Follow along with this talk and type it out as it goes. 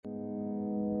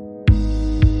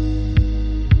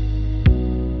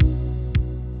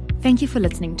Thank you for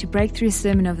listening to Breakthrough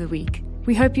Sermon of the Week.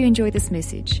 We hope you enjoy this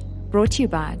message, brought to you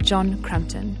by John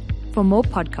Crumpton. For more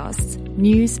podcasts,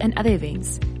 news, and other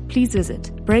events, please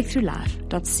visit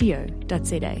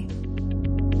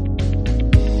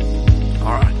breakthroughlife.co.za.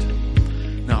 All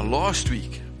right. Now, last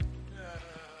week,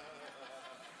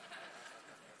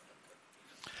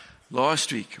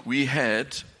 we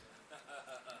had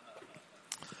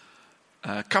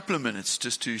a couple of minutes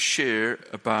just to share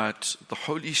about the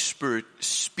Holy Spirit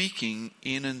speaking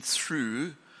in and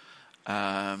through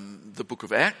the book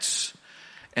of Acts.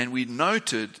 And we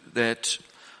noted that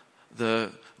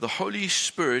the Holy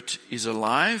Spirit is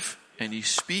alive and He's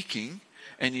speaking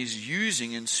and He's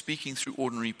using and speaking through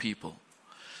ordinary people.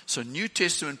 So New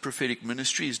Testament prophetic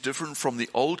ministry is different from the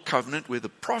Old Covenant, where the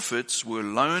prophets were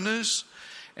loners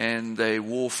and they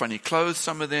wore funny clothes,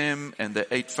 some of them, and they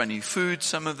ate funny food,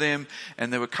 some of them,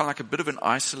 and they were kind of like a bit of an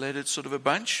isolated sort of a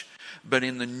bunch. But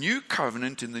in the New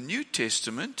Covenant, in the New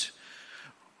Testament,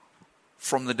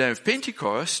 from the day of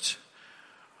Pentecost,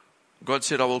 God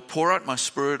said, I will pour out my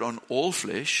Spirit on all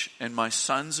flesh, and my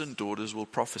sons and daughters will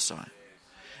prophesy.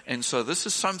 And so this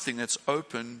is something that's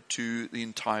open to the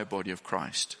entire body of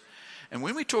Christ. And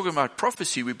when we talk about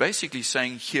prophecy, we're basically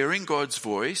saying hearing God's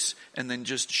voice and then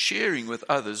just sharing with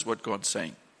others what God's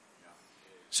saying.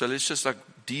 So let's just like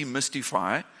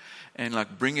demystify and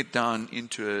like bring it down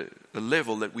into a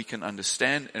level that we can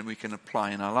understand and we can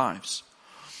apply in our lives.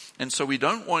 And so we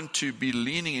don't want to be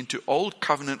leaning into old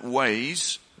covenant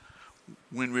ways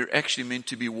when we're actually meant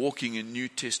to be walking in New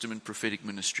Testament prophetic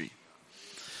ministry.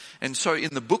 And so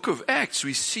in the book of Acts,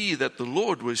 we see that the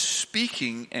Lord was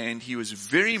speaking and He was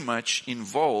very much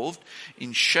involved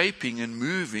in shaping and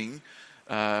moving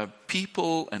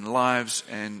people and lives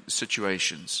and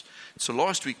situations. So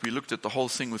last week we looked at the whole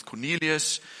thing with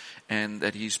Cornelius, and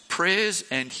that his prayers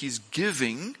and his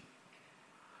giving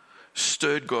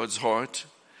stirred God's heart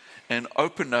and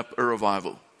opened up a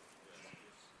revival.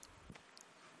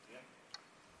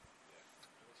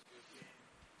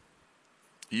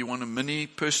 You want a mini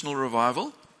personal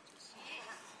revival?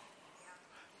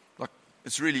 Like,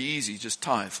 it's really easy, just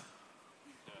tithe.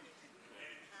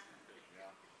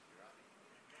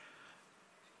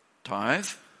 Tithe.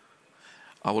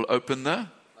 I will open the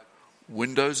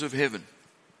windows of heaven.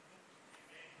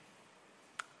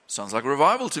 Sounds like a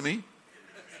revival to me.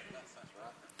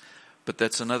 But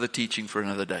that's another teaching for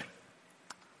another day.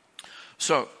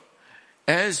 So,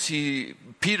 as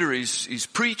Peter is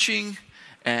preaching,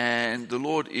 and the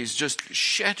Lord is just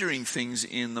shattering things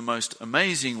in the most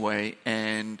amazing way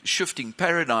and shifting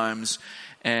paradigms.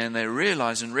 And they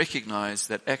realize and recognize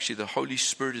that actually the Holy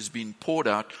Spirit has been poured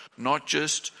out, not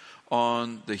just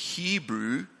on the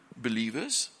Hebrew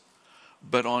believers,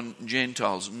 but on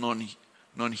Gentiles,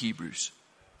 non-Hebrews,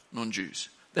 non-Jews.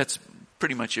 That's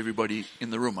pretty much everybody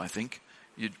in the room, I think.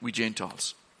 We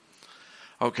Gentiles.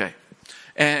 Okay.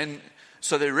 And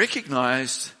so they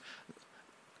recognized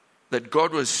that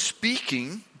God was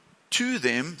speaking to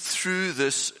them through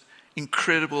this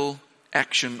incredible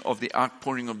action of the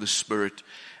outpouring of the Spirit.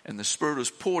 And the Spirit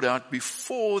was poured out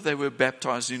before they were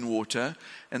baptized in water.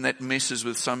 And that messes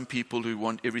with some people who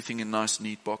want everything in nice,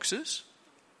 neat boxes.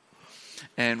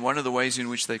 And one of the ways in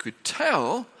which they could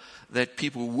tell that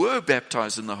people were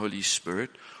baptized in the Holy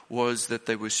Spirit was that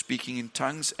they were speaking in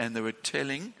tongues and they were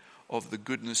telling of the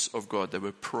goodness of God. They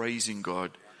were praising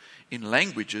God in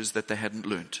languages that they hadn't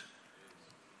learnt.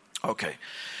 Okay,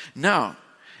 now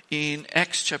in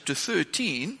Acts chapter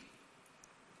 13,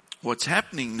 what's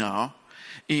happening now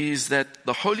is that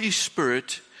the Holy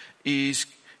Spirit is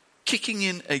kicking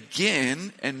in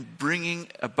again and bringing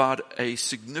about a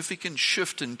significant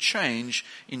shift and change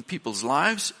in people's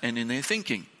lives and in their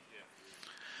thinking.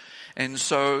 And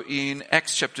so in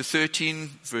Acts chapter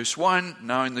 13, verse 1,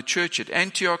 now in the church at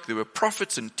Antioch, there were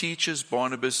prophets and teachers,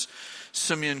 Barnabas,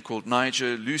 Simeon called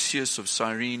Niger, Lucius of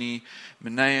Cyrene,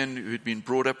 Manaen, who had been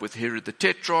brought up with Herod the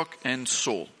Tetrarch, and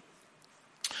Saul.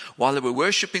 While they were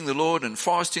worshiping the Lord and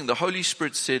fasting, the Holy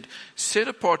Spirit said, set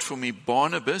apart for me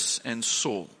Barnabas and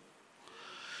Saul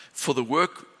for the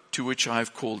work to which I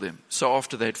have called them. So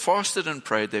after they had fasted and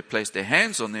prayed, they placed their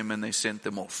hands on them and they sent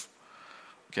them off.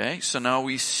 Okay, so now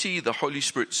we see the Holy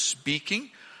Spirit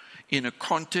speaking in a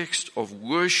context of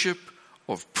worship,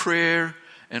 of prayer,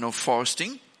 and of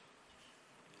fasting.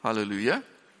 Hallelujah.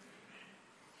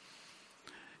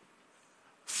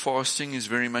 Fasting is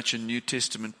very much a New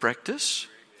Testament practice.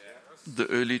 The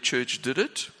early church did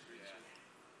it.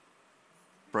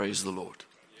 Praise the Lord.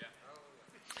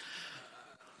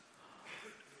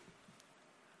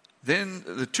 Then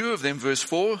the two of them, verse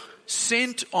 4,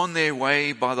 sent on their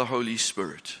way by the Holy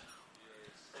Spirit.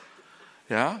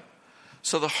 Yeah?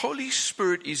 So the Holy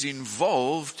Spirit is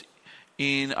involved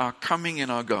in our coming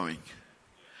and our going.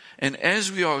 And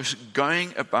as we are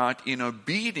going about in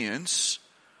obedience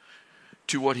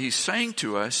to what He's saying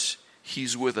to us,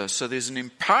 He's with us. So there's an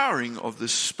empowering of the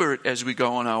Spirit as we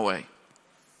go on our way.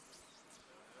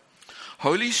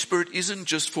 Holy Spirit isn't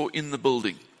just for in the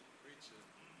building.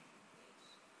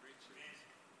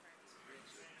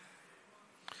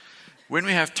 When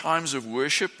we have times of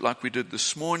worship like we did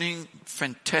this morning,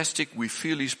 fantastic. We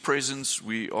feel His presence.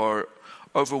 We are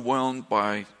overwhelmed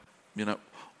by,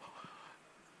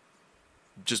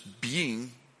 just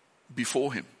being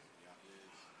before Him.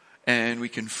 And we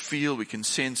can feel, we can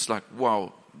sense like,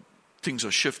 wow, things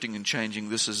are shifting and changing.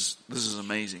 This is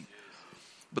amazing.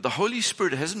 But the Holy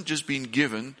Spirit hasn't just been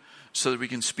given so that we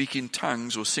can speak in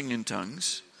tongues or sing in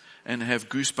tongues and have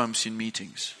goosebumps in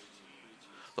meetings.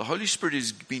 The Holy Spirit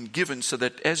has been given so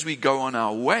that as we go on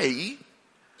our way,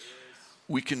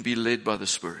 we can be led by the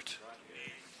Spirit.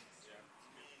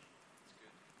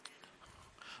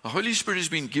 The Holy Spirit has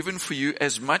been given for you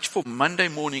as much for Monday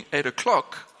morning 8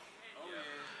 o'clock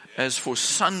as for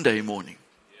Sunday morning.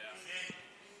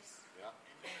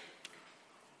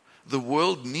 The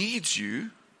world needs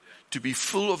you to be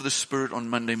full of the Spirit on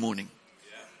Monday morning.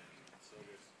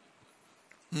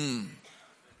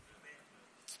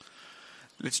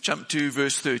 Let's jump to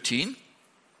verse 13.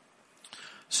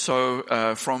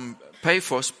 So from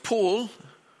Paphos, Paul,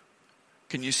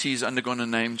 can you see he's undergone a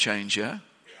name change here?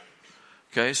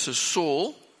 Okay, so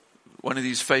Saul, one of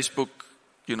these Facebook,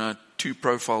 two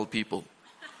profile people.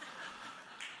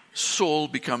 Saul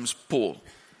becomes Paul.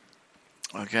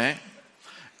 Okay.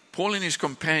 Paul and his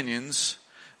companions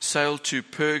sailed to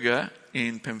Perga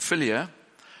in Pamphylia,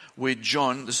 where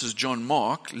John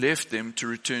Mark, left them to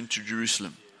return to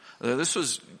Jerusalem. This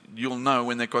was, you'll know,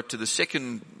 when they got to the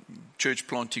second church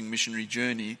planting missionary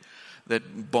journey,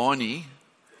 that Barney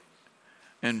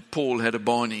and Paul had a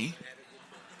Barney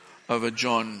over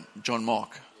John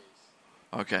Mark.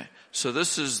 Okay, so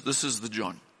this is the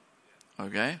John.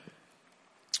 Okay.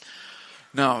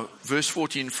 Now, verse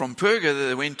 14, from Perga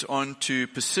they went on to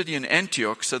Pisidian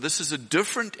Antioch. So this is a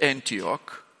different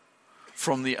Antioch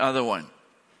from the other one,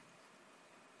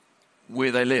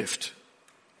 where they left.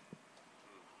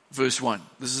 Verse 1,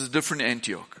 this is a different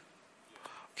Antioch.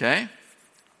 Okay?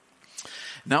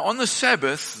 Now on the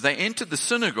Sabbath, they entered the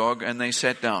synagogue and they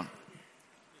sat down.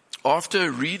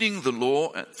 After reading the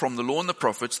law, from the law and the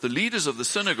prophets, the leaders of the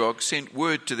synagogue sent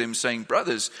word to them saying,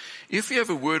 brothers, if you have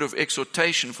a word of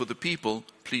exhortation for the people,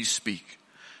 please speak.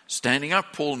 Standing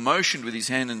up, Paul motioned with his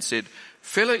hand and said,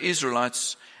 fellow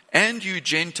Israelites and you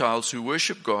Gentiles who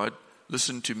worship God,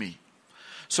 listen to me.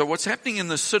 So what's happening in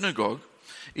the synagogue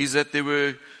is that there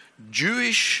were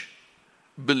Jewish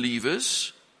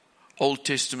believers, Old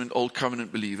Testament, Old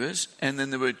Covenant believers, and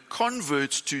then there were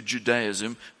converts to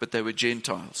Judaism, but they were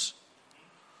Gentiles.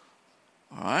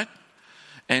 All right?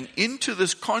 And into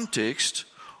this context,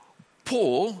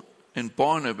 Paul and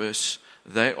Barnabas,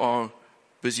 they are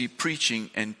busy preaching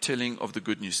and telling of the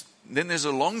good news. Then there's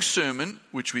a long sermon,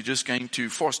 which we're just going to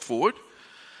fast forward,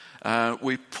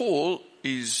 where Paul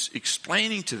is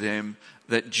explaining to them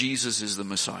that Jesus is the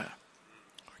Messiah.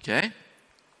 Okay?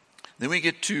 Then we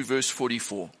get to verse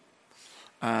 44.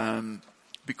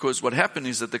 Because what happened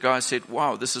is that the guy said,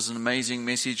 wow, this is an amazing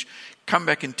message. Come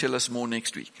back and tell us more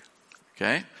next week.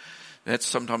 Okay? That's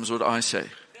sometimes what I say.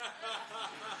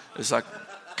 It's like,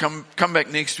 come back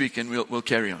next week and we'll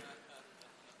carry on.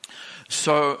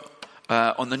 So,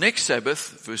 on the next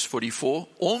Sabbath, verse 44,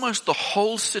 almost the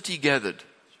whole city gathered.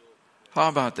 How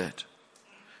about that?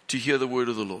 To hear the word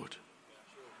of the Lord.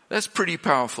 That's pretty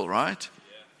powerful, right?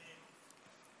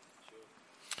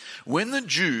 When the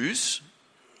Jews,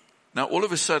 now all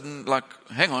of a sudden, like,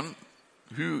 hang on,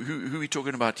 who are we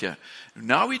talking about here?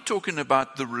 Now we're talking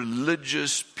about the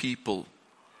religious people.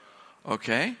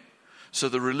 Okay? So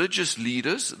the religious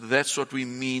leaders, that's what we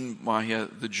mean by here,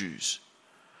 the Jews.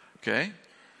 Okay?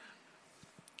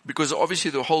 Because obviously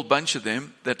there were a whole bunch of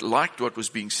them that liked what was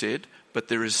being said, but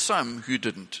there is some who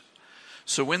didn't.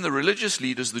 So when the religious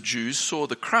leaders, the Jews, saw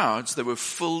the crowds, they were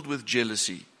filled with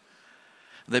jealousy.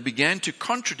 They began to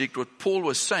contradict what Paul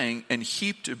was saying and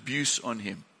heaped abuse on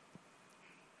him.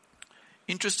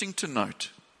 Interesting to note,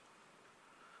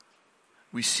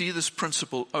 we see this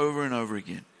principle over and over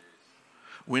again.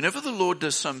 Whenever the Lord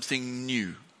does something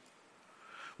new,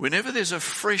 whenever there's a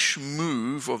fresh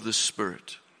move of the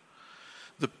Spirit,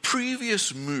 the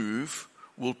previous move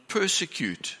will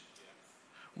persecute,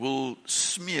 will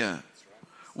smear,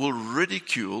 will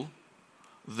ridicule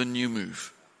the new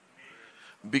move.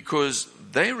 Because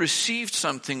they received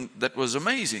something that was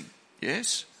amazing,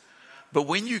 yes? But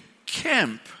when you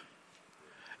camp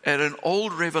at an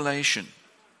old revelation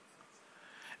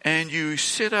and you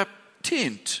set up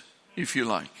tent, if you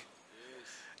like.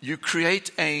 You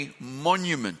create a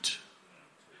monument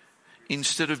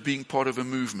instead of being part of a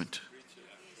movement.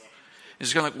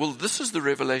 It's kind of like, well, this is the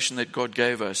revelation that God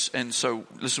gave us. And so,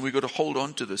 listen, we've got to hold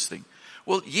on to this thing.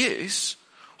 Well, yes,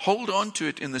 hold on to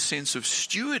it in the sense of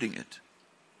stewarding it.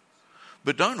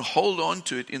 But don't hold on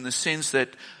to it in the sense that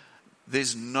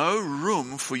there's no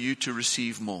room for you to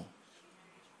receive more.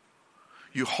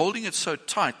 You're holding it so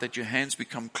tight that your hands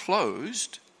become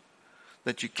closed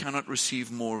that you cannot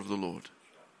receive more of the Lord.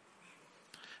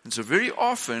 And so very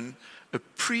often, a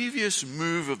previous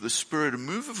move of the Spirit, a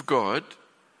move of God,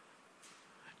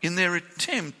 in their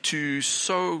attempt to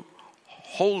so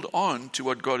hold on to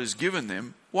what God has given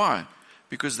them. Why?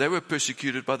 Because they were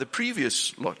persecuted by the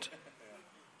previous lot.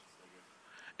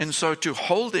 And so to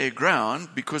hold their ground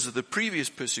because of the previous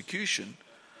persecution,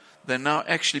 they now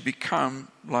actually become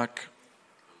like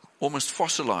almost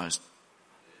fossilized.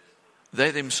 They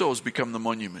themselves become the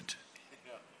monument.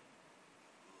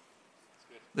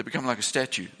 They become like a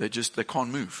statue. They can't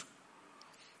move.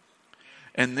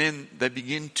 And then they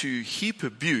begin to heap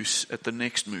abuse at the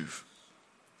next move.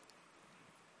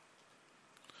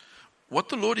 What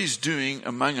the Lord is doing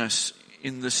among us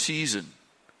in this season,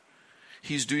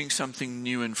 He's doing something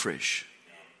new and fresh.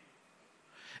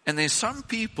 And there's some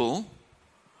people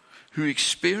who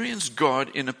experienced God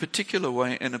in a particular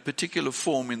way, in a particular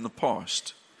form in the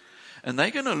past. And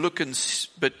they're going to look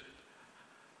but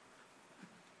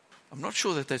I'm not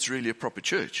sure that that's really a proper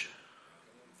church.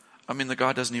 I mean, the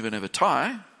guy doesn't even have a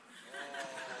tie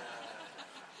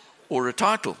or a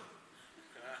title.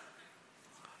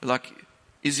 Like,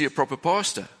 is he a proper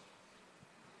pastor?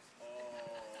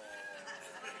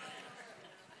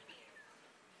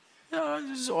 Yeah,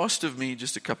 this was asked of me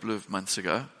just a couple of months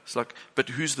ago. It's like, but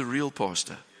who's the real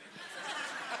pastor?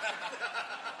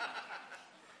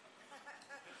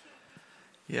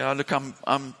 Yeah, look,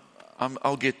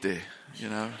 I'll get there, you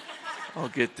know. I'll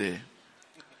get there,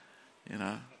 you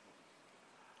know.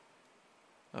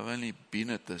 I've only been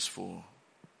at this for,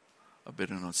 I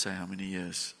better not say how many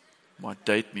years. Might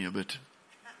date me a bit.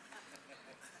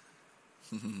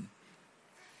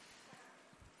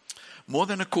 More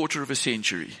than a quarter of a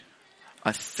century.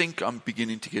 I think I'm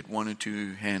beginning to get one or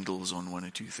two handles on one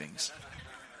or two things.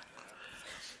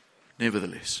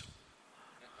 Nevertheless,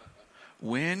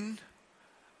 when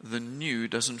the new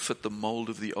doesn't fit the mold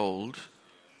of the old,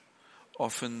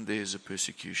 often there's a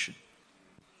persecution.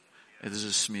 There's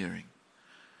a smearing.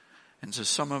 And so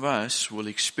some of us will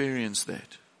experience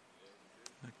that.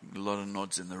 A lot of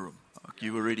nods in the room.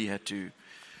 You already had to,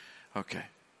 okay.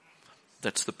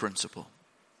 That's the principle.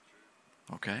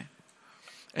 Okay?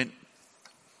 And,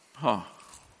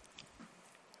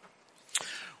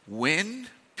 when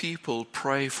people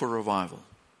pray for revival,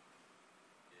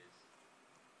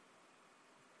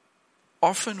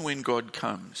 often when God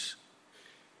comes,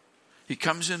 He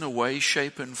comes in a way,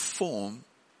 shape, and form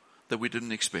that we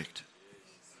didn't expect.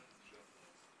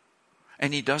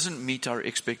 And He doesn't meet our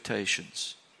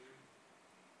expectations.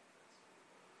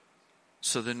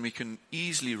 So then we can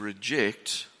easily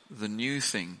reject the new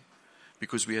thing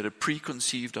because we had a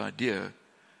preconceived idea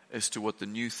as to what the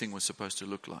new thing was supposed to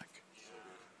look like.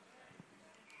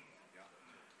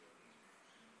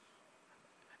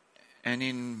 And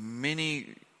in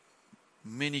many,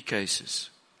 many cases,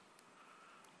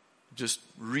 just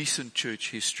recent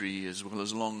church history as well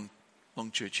as long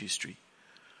church history,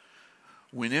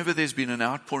 whenever there's been an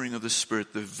outpouring of the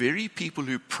Spirit, the very people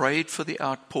who prayed for the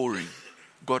outpouring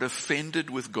got offended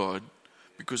with God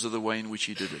because of the way in which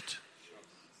He did it.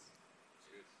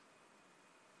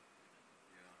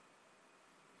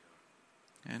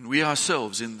 And we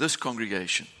ourselves in this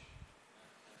congregation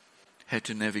had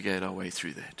to navigate our way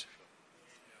through that.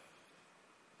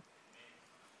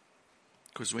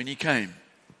 Because when He came,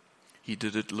 He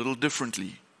did it a little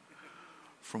differently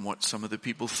from what some of the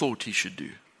people thought He should do.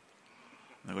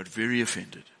 They got very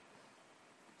offended.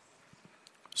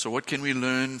 So what can we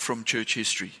learn from church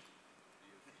history?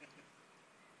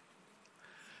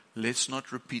 Let's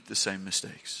not repeat the same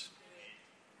mistakes.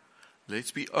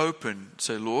 Let's be open.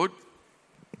 Say, Lord,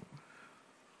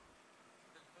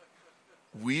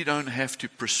 we don't have to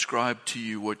prescribe to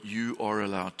you what you are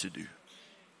allowed to do.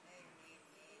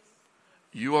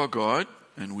 You are God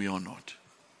and we are not.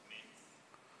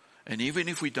 And even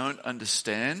if we don't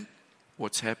understand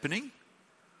what's happening,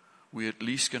 we're at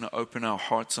least going to open our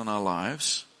hearts and our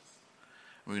lives.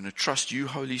 We're going to trust you,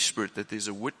 Holy Spirit, that there's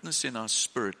a witness in our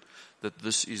spirit that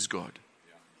this is God.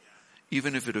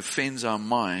 Even if it offends our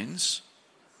minds,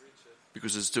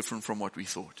 because it's different from what we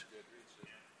thought.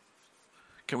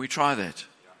 Can we try that?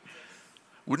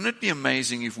 Wouldn't it be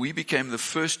amazing if we became the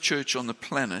first church on the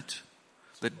planet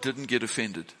that didn't get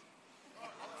offended?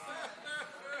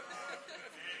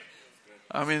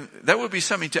 I mean, that would be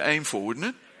something to aim for, wouldn't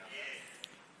it?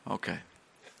 Okay.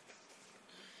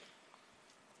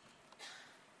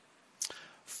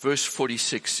 Verse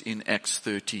 46 in Acts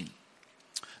 13.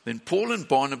 Then Paul and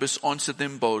Barnabas answered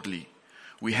them boldly,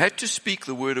 "We had to speak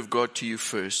the word of God to you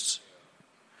first.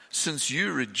 Since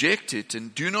you reject it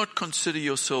and do not consider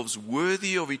yourselves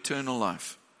worthy of eternal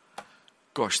life."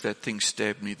 Gosh, that thing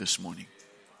stabbed me this morning.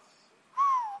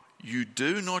 You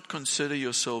do not consider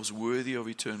yourselves worthy of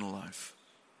eternal life.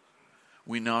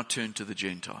 We now turn to the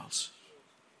Gentiles.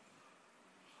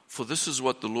 For this is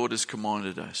what the Lord has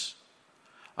commanded us.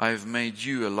 I have made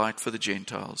you a light for the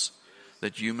Gentiles,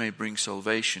 that you may bring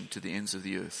salvation to the ends of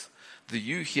the earth. The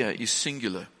you here is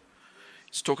singular.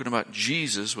 It's talking about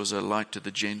Jesus was a light to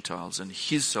the Gentiles and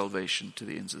his salvation to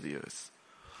the ends of the earth.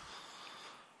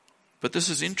 But this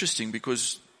is interesting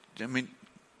because,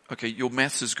 okay, your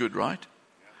maths is good, right?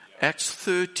 Acts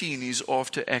 13 is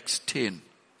after Acts 10.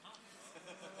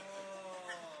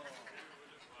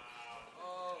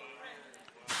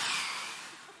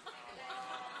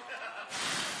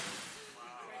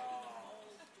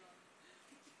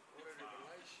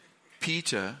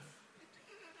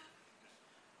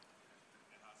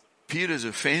 Peter's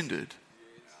offended.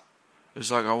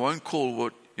 It's like, I won't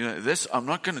call this, I'm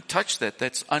not going to touch that.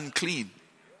 That's unclean.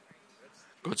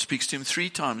 God speaks to him 3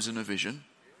 times in a vision.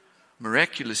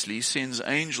 Miraculously sends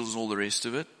angels and all the rest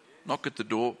of it. Knock at the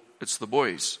door. It's the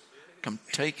boys. Come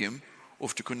take him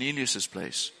off to Cornelius'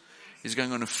 place. He's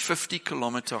going on a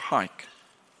 50-kilometer hike.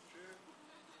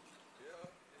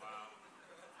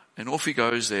 And off he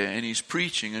goes there, and he's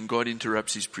preaching, and God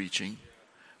interrupts his preaching.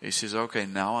 He says, okay,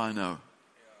 now I know.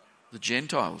 The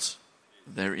Gentiles,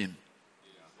 they're in.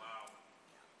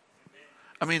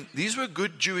 These were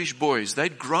good Jewish boys.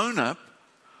 They'd grown up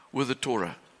with the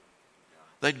Torah.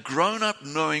 They'd grown up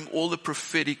knowing all the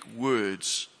prophetic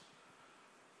words,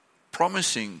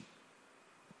 promising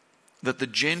that the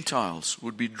Gentiles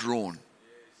would be drawn.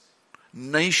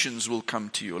 Nations will come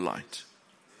to your light.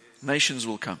 Nations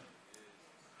will come.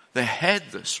 They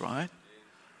had this, right?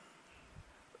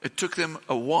 It took them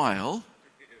a while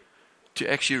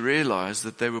to actually realize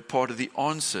that they were part of the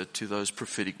answer to those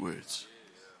prophetic words.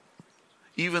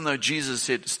 Even though Jesus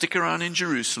said, stick around in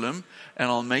Jerusalem and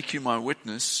I'll make you my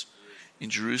witness in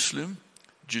Jerusalem,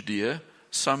 Judea,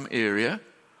 some area,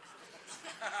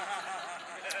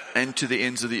 and to the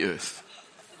ends of the earth.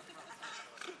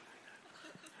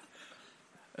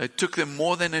 It took them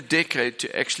more than a decade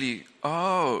to actually,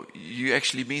 you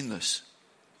actually mean this.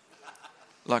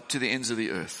 Like to the ends of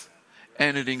the earth.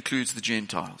 And it includes the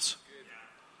Gentiles.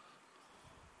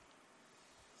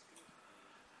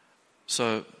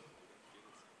 So,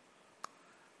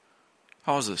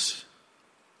 how's this?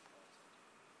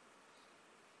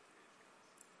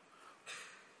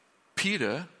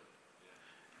 Peter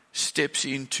steps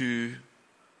into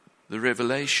the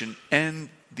revelation and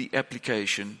the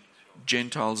application.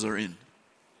 Gentiles are in.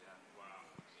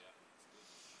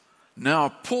 Now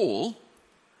Paul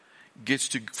gets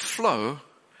to flow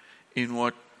in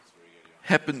what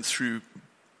happened through,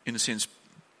 in a sense,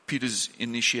 Peter's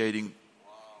initiating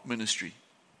ministry.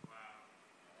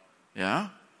 Yeah?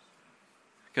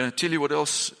 Can I tell you what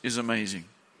else is amazing?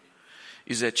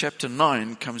 Is that chapter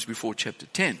 9 comes before chapter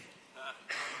 10.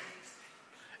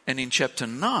 And in chapter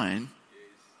 9,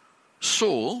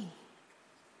 Saul,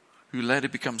 who later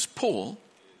becomes Paul,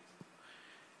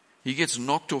 he gets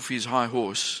knocked off his high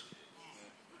horse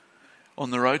on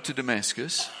the road to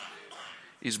Damascus,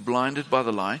 is blinded by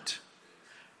the light,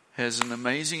 has an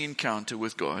amazing encounter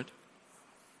with God.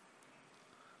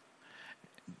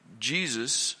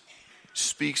 Jesus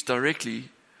speaks directly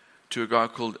to a guy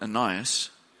called Ananias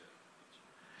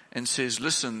and says,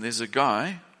 listen, there's a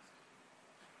guy,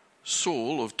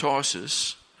 Saul of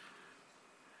Tarsus,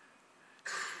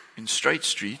 in Straight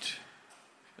Street.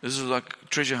 This is like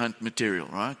treasure hunt material,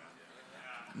 right?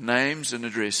 Names and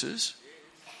addresses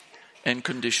and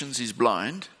conditions. He's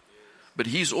blind, but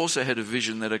he's also had a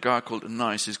vision that a guy called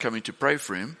Ananias is coming to pray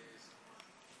for him.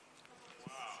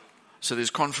 So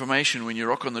there's confirmation when you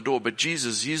knock on the door. But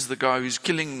Jesus, he's the guy who's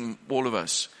killing all of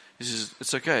us. He says,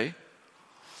 it's okay.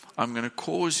 I'm going to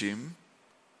cause him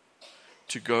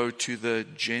to go to the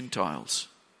Gentiles.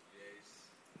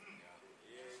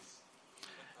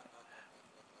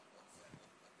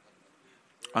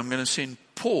 I'm going to send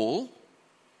Paul,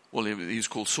 well, he's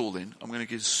called Saul then. I'm going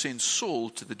to send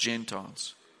Saul to the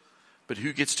Gentiles. But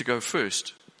who gets to go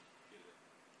first?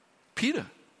 Peter.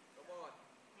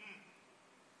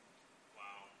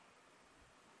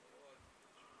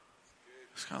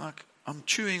 It's kind of like, I'm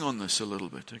chewing on this a little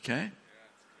bit, okay?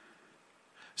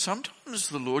 Sometimes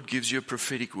the Lord gives you a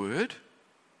prophetic word,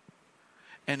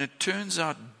 and it turns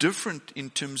out different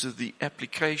in terms of the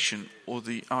application or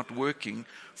the outworking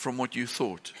from what you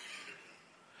thought.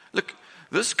 Look,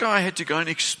 this guy had to go and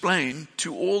explain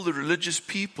to all the religious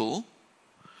people,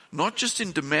 not just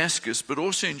in Damascus, but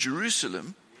also in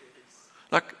Jerusalem.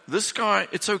 Like, this guy,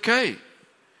 it's okay.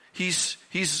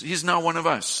 He's now one of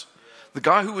us. The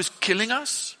guy who was killing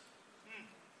us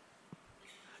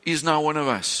is now one of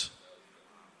us.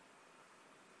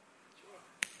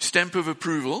 Stamp of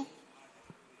approval.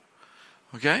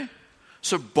 Okay?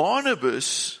 So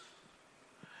Barnabas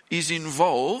is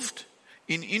involved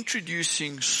in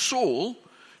introducing Saul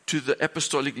to the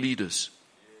apostolic leaders.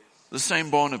 The same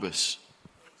Barnabas.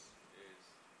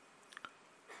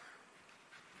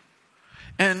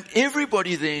 And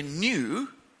everybody there knew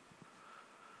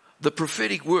the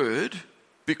prophetic word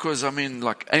because,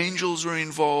 like angels were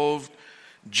involved,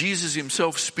 Jesus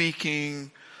himself speaking.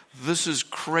 This is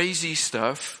crazy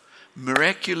stuff,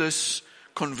 miraculous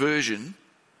conversion.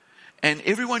 And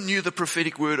everyone knew the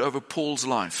prophetic word over Paul's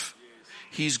life.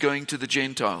 He's going to the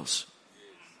Gentiles.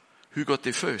 Who got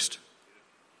there first?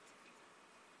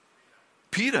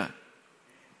 Peter.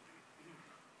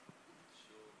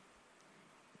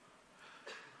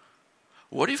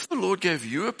 What if the Lord gave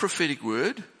you a prophetic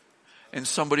word and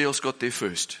somebody else got there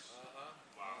first?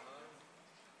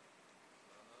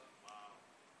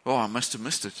 Oh, I must have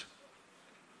missed it.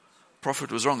 Prophet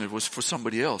was wrong. It was for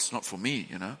somebody else, not for me,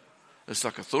 It's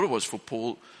like I thought it was for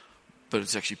Paul, but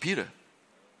it's actually Peter.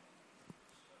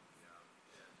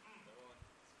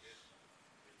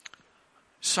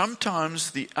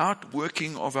 Sometimes the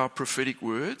outworking of our prophetic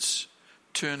words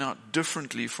turn out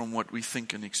differently from what we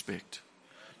think and expect.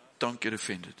 Don't get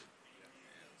offended.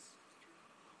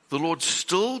 The Lord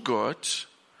still got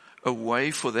a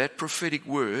way for that prophetic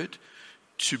word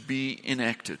to be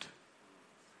enacted,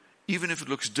 even if it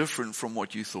looks different from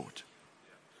what you thought.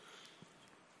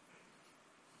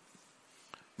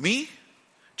 Me,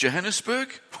 Johannesburg,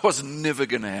 was never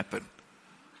going to happen.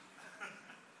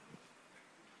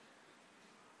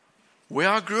 Where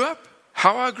I grew up,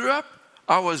 how I grew up,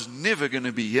 I was never going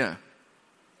to be here.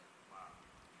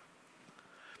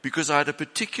 Because I had a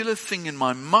particular thing in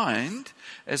my mind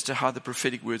as to how the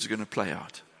prophetic words are going to play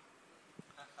out.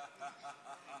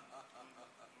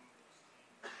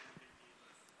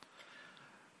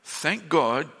 Thank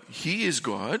God, He is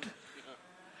God,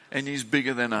 and He's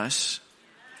bigger than us,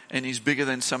 and He's bigger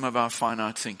than some of our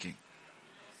finite thinking.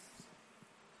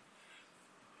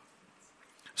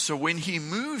 So when He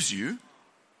moves you,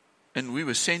 and we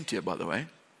were sent here, by the way,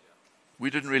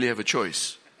 we didn't really have a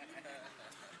choice.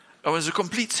 It was a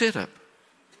complete setup.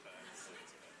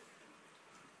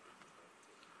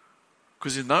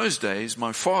 Because in those days,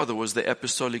 my father was the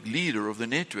apostolic leader of the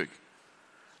network.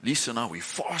 Lisa and I, we're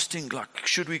fasting, like,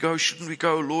 should we go, shouldn't we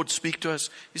go? Lord, speak to us.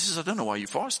 He says, I don't know why you're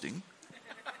fasting.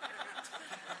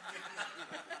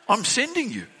 I'm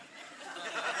sending you.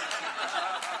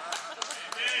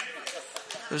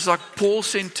 It's like Paul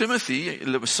sent Timothy,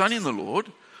 the son in the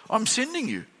Lord. I'm sending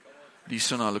you.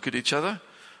 Lisa and I look at each other.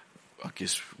 I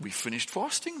guess we finished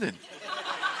fasting then.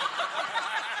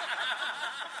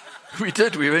 We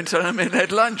did. We went home and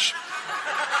had lunch.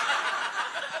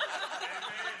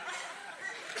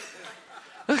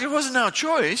 Look, it wasn't our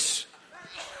choice.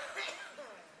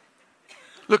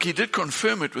 Look, he did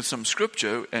confirm it with some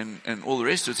scripture and all the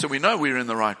rest of it. So we know we're in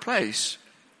the right place.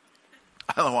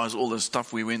 Otherwise, all the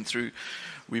stuff we went through,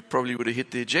 we probably would have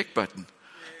hit the eject button.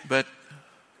 But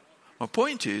my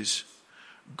point is,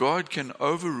 God can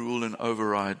overrule and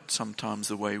override sometimes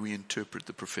the way we interpret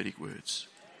the prophetic words.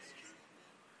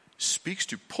 Speaks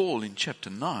to Paul in chapter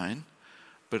 9,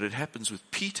 but it happens with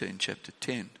Peter in chapter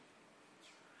 10.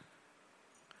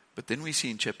 But then we see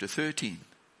in chapter 13,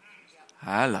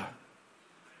 hello.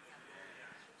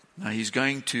 Now he's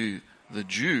going to the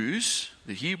Jews,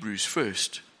 the Hebrews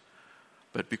first,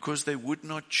 but because they would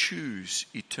not choose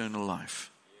eternal life.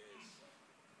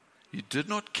 You did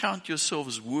not count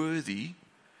yourselves worthy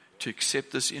to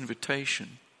accept this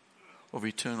invitation of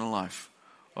eternal life.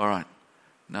 All right,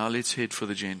 now let's head for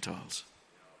the Gentiles.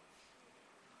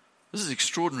 This is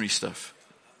extraordinary stuff.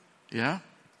 Yeah?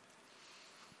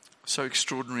 So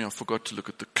extraordinary, I forgot to look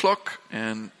at the clock,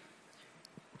 and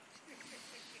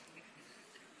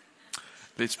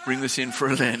let's bring this in for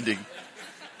a landing.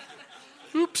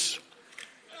 Oops.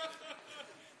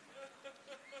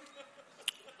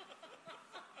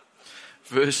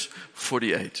 Verse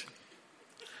 48.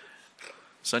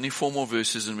 It's only 4 more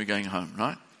verses and we're going home,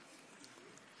 right?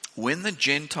 When the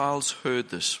Gentiles heard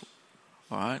this,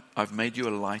 All right? I've made you a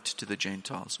light to the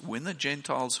Gentiles. When the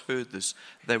Gentiles heard this,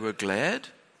 they were glad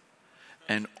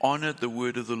and honored the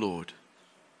word of the Lord.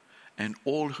 And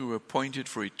all who were appointed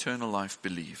for eternal life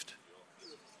believed.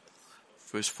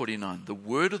 Verse 49. The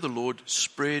word of the Lord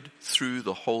spread through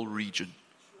the whole region.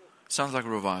 Sounds like a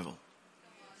revival.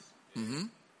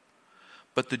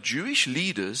 But the Jewish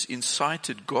leaders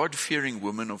incited God-fearing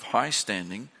women of high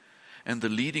standing and the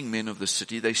leading men of the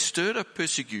city. They stirred up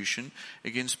persecution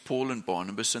against Paul and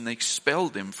Barnabas, and they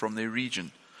expelled them from their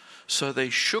region. So they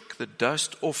shook the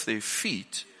dust off their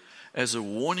feet as a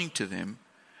warning to them,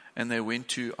 and they went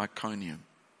to Iconium.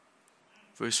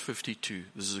 Verse 52.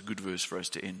 This is a good verse for us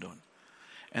to end on.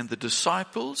 And the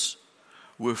disciples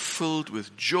were filled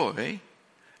with joy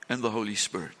and the Holy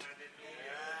Spirit.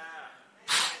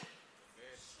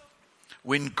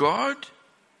 When God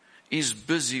is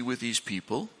busy with his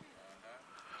people,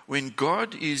 when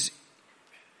God is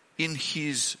in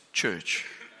his church,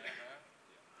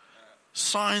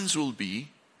 signs will be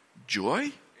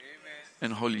joy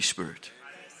and Holy Spirit.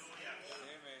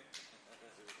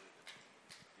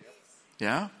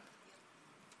 Yeah?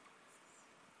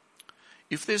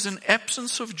 If there's an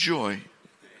absence of joy,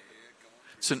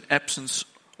 it's an absence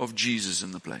of Jesus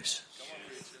in the place.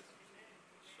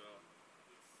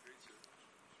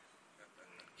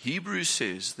 Hebrews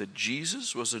says that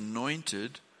Jesus was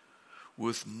anointed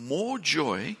with more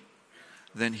joy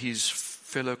than his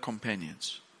fellow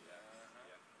companions.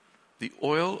 The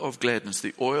oil of gladness,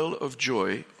 the oil of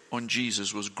joy on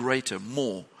Jesus was greater,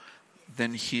 more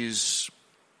than his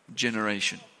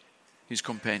generation, his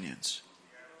companions.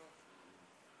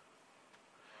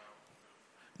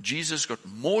 Jesus got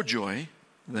more joy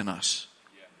than us.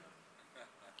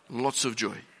 Lots of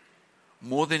joy.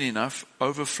 More than enough,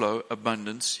 overflow,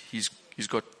 abundance. He's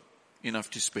got enough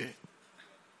to spare.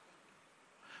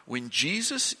 When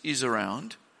Jesus is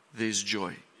around, there's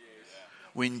joy.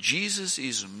 When Jesus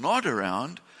is not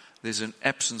around, there's an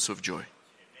absence of joy.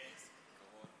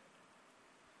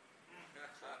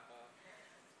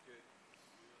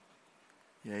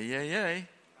 Yay.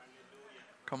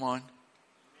 Come on.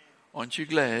 Aren't you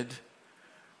glad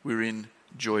we're in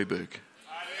Joyburg?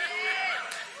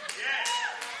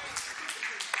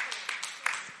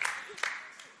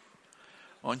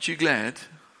 Aren't you glad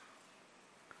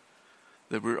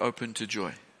that we're open to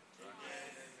joy?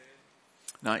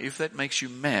 Now, if that makes you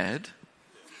mad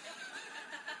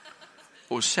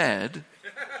or sad,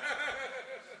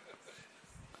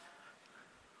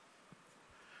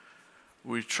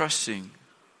 we're trusting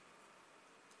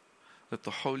that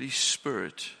the Holy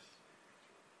Spirit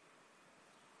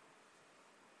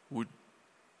would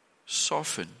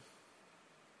soften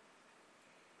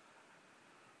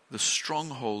the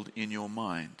stronghold in your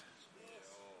mind.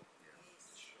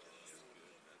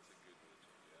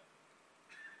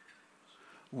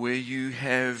 Where you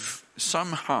have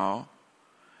somehow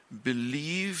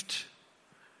believed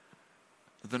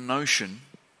the notion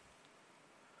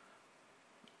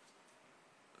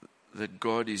that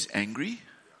God is angry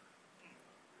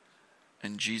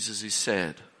and Jesus is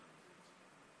sad.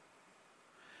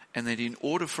 And that in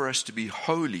order for us to be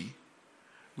holy,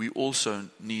 we also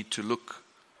need to look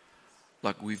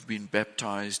like we've been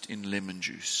baptized in lemon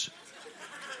juice.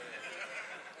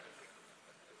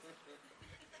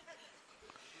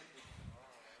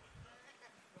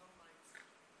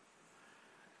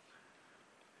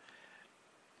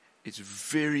 It's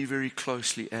very, very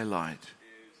closely allied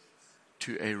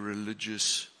to a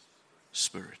religious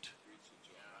spirit,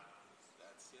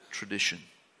 tradition.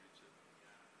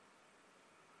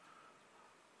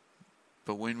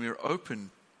 But when we're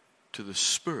open to the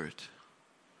Spirit,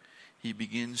 he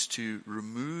begins to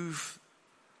remove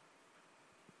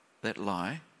that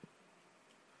lie,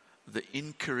 the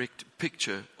incorrect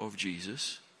picture of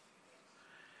Jesus,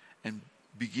 and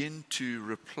begin to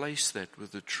replace that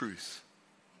with the truth.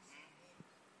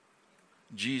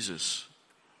 Jesus,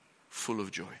 full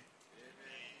of joy.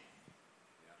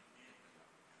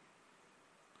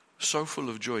 So full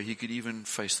of joy, he could even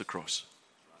face the cross.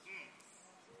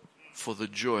 For the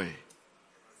joy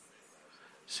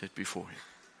set before him.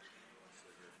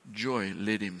 Joy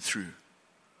led him through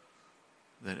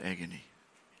that agony.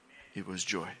 It was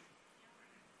joy.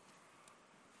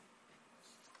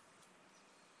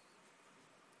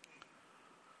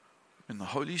 When the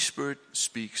Holy Spirit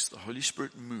speaks, the Holy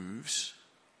Spirit moves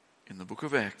in the book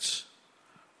of Acts.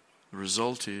 The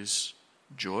result is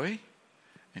joy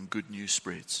and good news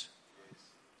spreads.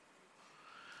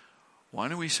 Why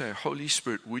don't we say, Holy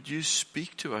Spirit, would you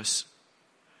speak to us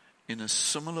in a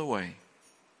similar way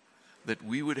that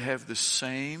we would have the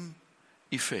same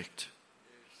effect?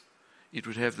 It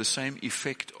would have the same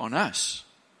effect on us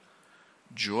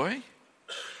joy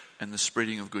and the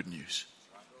spreading of good news.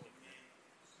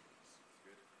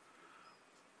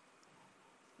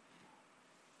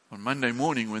 On Monday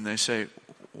morning when they say,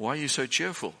 why are you so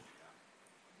cheerful?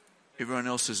 Everyone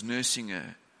else is nursing a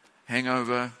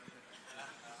hangover.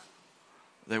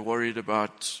 They're worried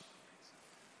about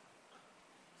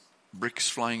bricks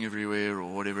flying everywhere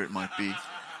or whatever it might be.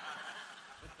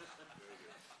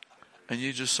 And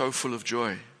you're just so full of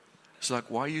joy. It's like,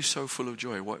 why are you so full of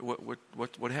joy?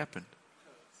 What happened?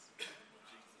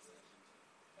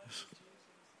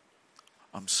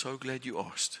 I'm so glad you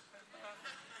asked.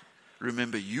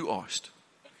 Remember, you asked.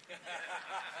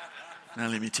 Now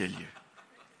let me tell you.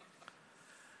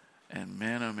 And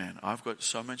man, oh man, I've got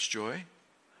so much joy.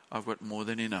 I've got more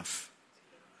than enough.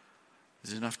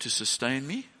 There's enough to sustain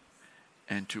me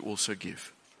and to also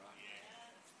give.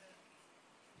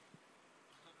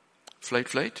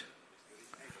 Fluit.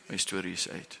 My story is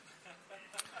 8.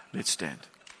 Let's stand.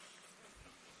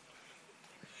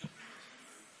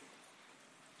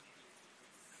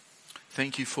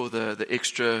 Thank you for the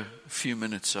extra few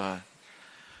minutes. I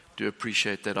do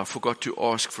appreciate that. I forgot to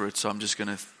ask for it, so I'm just going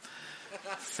to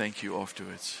thank you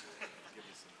afterwards.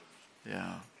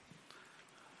 Yeah.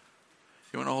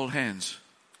 You want to hold hands?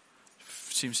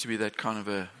 Seems to be that kind of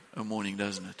a morning,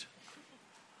 doesn't it?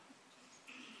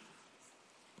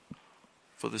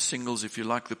 For the singles, if you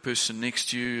like the person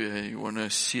next to you, you want to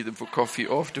see them for coffee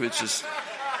afterwards, just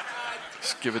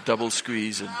give a double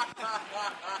squeeze. And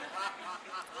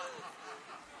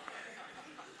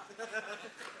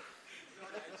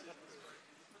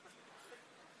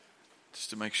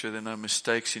just to make sure there are no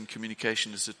mistakes in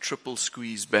communication, it's a triple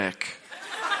squeeze back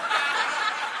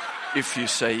if you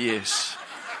say yes.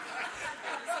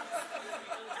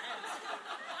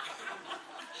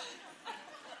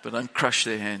 But don't crush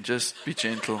their hand. Just be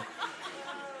gentle.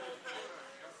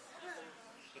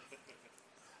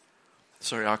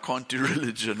 Sorry, I can't do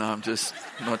religion. I'm just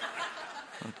not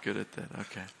good at that.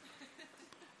 Okay.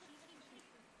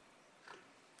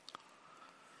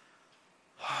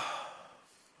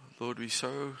 Lord, we're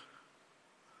so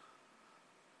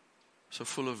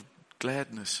full of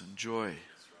gladness and joy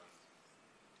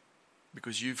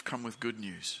because you've come with good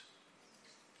news.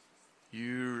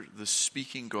 You're the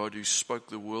speaking God who spoke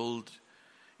the world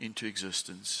into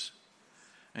existence.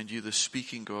 And you're the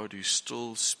speaking God who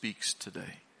still speaks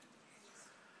today.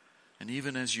 And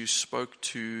even as you spoke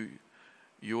to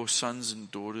your sons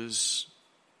and daughters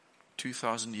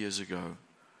 2,000 years ago,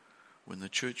 when the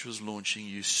church was launching,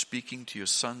 you're speaking to your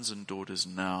sons and daughters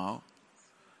now,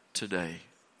 today.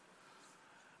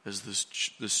 As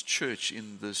this church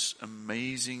in this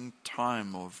amazing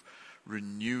time of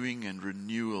renewing and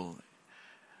renewal,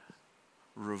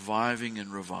 reviving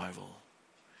and revival,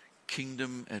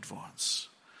 kingdom advance,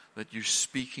 that you're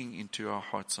speaking into our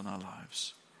hearts and our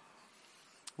lives.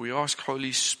 We ask,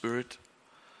 Holy Spirit,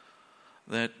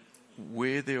 that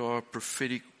where there are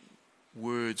prophetic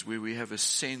words, where we have a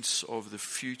sense of the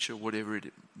future, whatever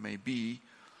it may be,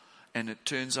 and it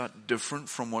turns out different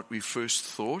from what we first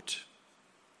thought,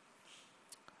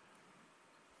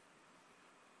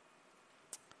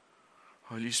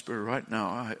 Holy Spirit, right now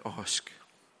I ask,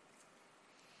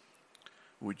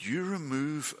 would you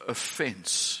remove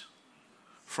offense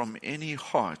from any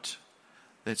heart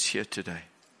that's here today?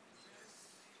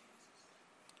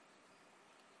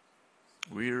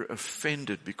 We're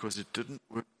offended because it didn't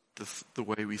work the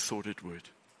way we thought it would.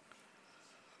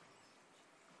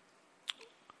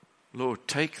 Lord,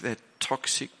 take that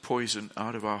toxic poison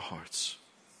out of our hearts.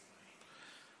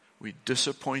 We're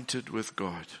disappointed with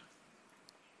God.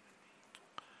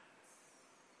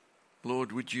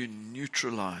 Lord, would you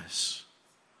neutralize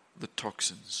the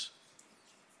toxins,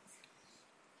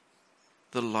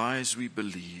 the lies we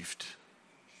believed,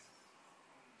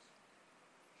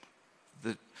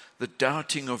 the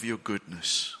doubting of your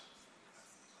goodness.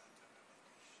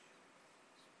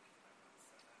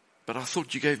 But I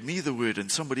thought you gave me the word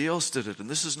and somebody else did it, and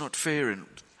this is not fair. And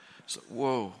it's like,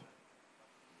 whoa.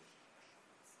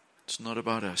 It's not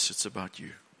about us, it's about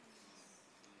you.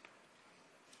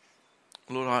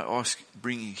 Lord, I ask,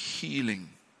 bring healing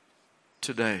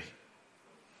today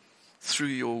through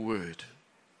your word,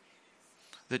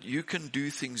 that you can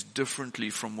do things differently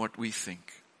from what we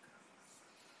think.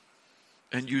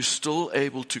 And you're still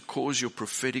able to cause your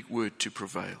prophetic word to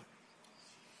prevail.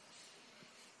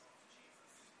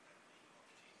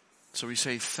 So we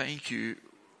say thank you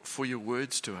for your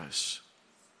words to us.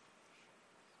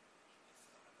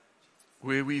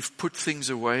 Where we've put things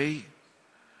away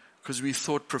because we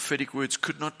thought prophetic words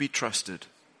could not be trusted.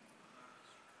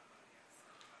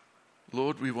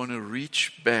 Lord, we want to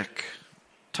reach back,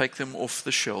 take them off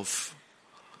the shelf,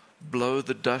 blow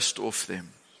the dust off them,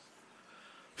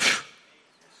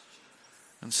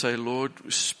 and say, Lord,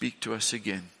 speak to us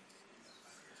again.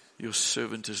 Your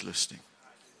servant is listening.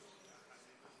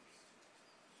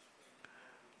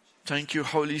 Thank you,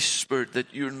 Holy Spirit,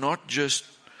 that you're not just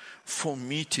for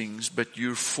meetings, but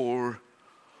you're for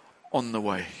on the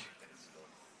way.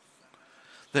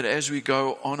 That as we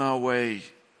go on our way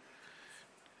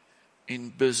in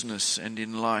business and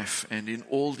in life and in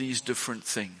all these different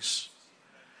things,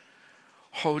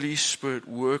 Holy Spirit,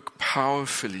 work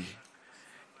powerfully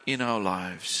in our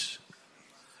lives.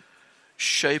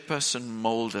 Shape us and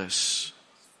mold us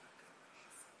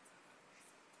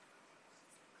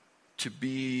to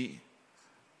be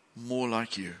more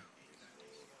like you.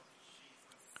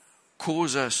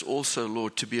 Cause us also,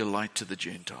 Lord, to be a light to the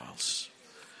Gentiles,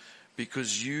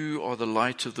 because you are the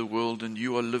light of the world and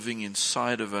you are living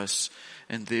inside of us,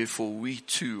 and therefore we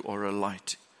too are a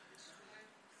light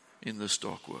in this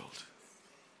dark world.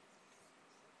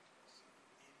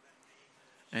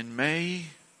 And may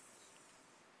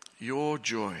your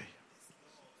joy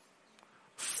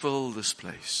fill this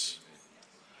place,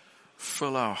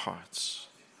 fill our hearts.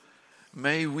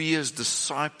 May we as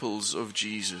disciples of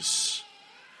Jesus,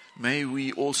 may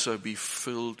we also be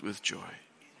filled with joy.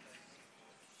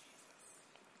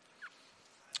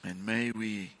 And may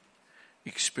we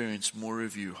experience more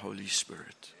of you, Holy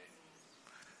Spirit,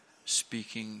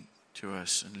 speaking to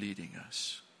us and leading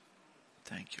us.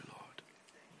 Thank you, Lord.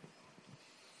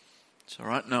 So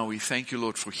right now we thank you,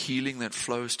 Lord, for healing that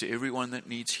flows to everyone that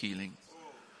needs healing.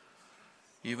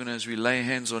 Even as we lay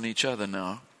hands on each other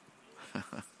now.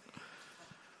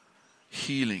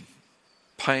 Healing.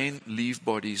 Pain, leave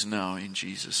bodies now in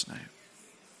Jesus' name.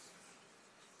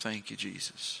 Thank you,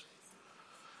 Jesus.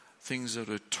 Things that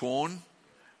are torn,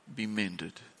 be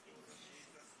mended.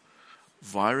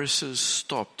 Viruses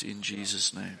stopped in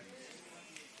Jesus' name.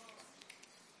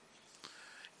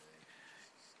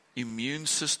 Immune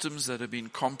systems that have been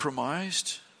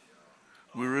compromised,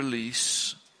 we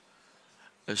release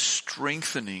a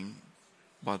strengthening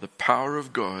by the power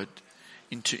of God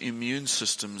into immune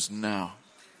systems now.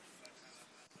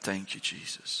 Thank you,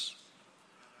 Jesus.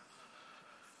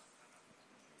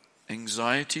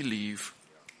 Anxiety leave.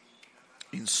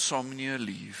 Insomnia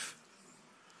leave.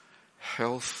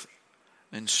 Health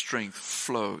and strength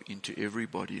flow into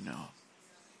everybody now.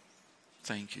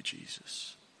 Thank you,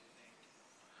 Jesus.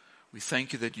 We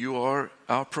thank you that you are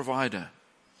our provider,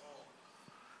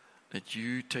 that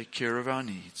you take care of our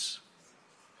needs.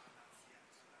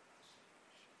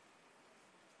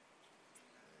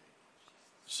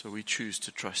 So we choose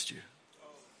to trust you.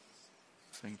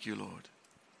 Thank you, Lord.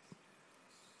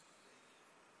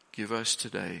 Give us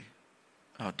today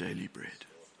our daily bread.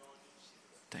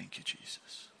 Thank you,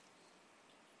 Jesus.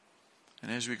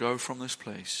 And as we go from this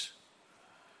place,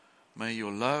 may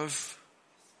your love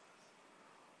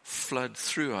flood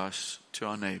through us to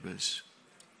our neighbors,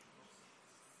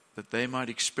 that they might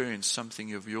experience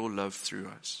something of your love through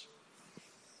us.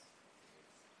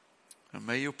 And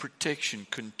may your protection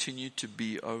continue to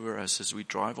be over us as we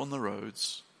drive on the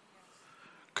roads.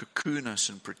 Cocoon us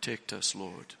and protect us,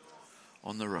 Lord,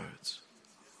 on the roads.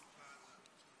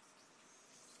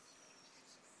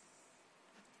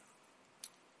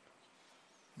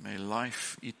 May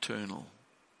life eternal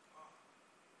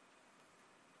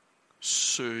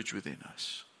surge within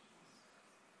us.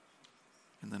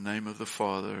 In the name of the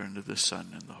Father, and of the Son,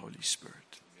 and the Holy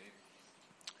Spirit.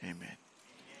 Amen.